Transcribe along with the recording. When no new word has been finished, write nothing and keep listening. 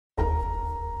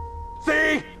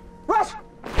See? What?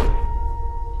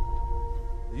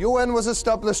 The UN was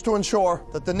established to ensure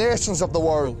that the nations of the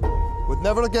world would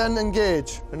never again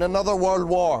engage in another world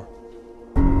war.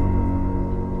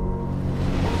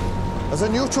 As a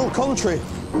neutral country,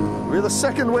 we are the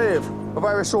second wave of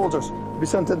Irish soldiers to be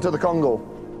sent into the Congo.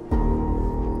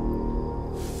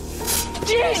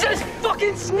 Jesus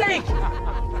fucking snake!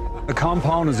 The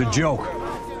compound is a joke.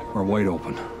 We're wide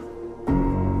open.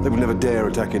 They would never dare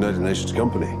attack United Nations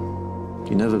company.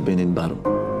 You've never been in battle.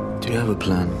 Do you have a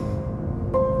plan?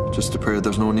 Just to pray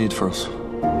there's no need for us.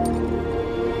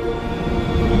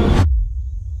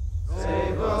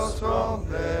 Save us from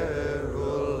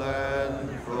peril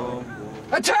and from war.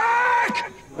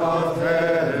 Attack! Of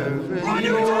heaven,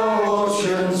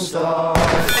 ocean stars.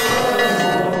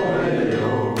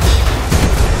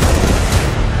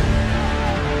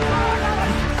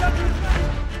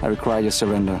 I require your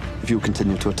surrender. If you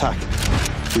continue to attack,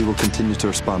 we will continue to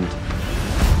respond.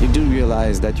 You do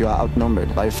realize that you are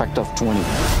outnumbered by a factor of 20. You're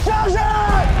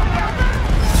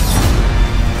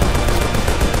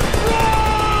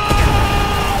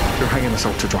hanging us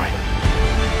out to dry.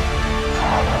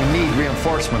 We need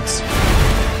reinforcements.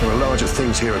 There are larger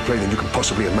things here at play than you can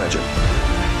possibly imagine.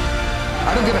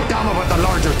 I don't give a damn about the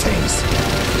larger things.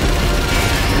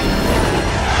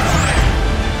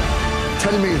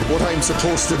 Tell me what I'm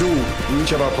supposed to do. We each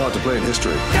have our part to play in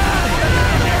history.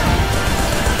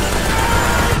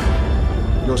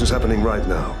 Yours is happening right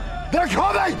now. They're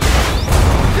coming!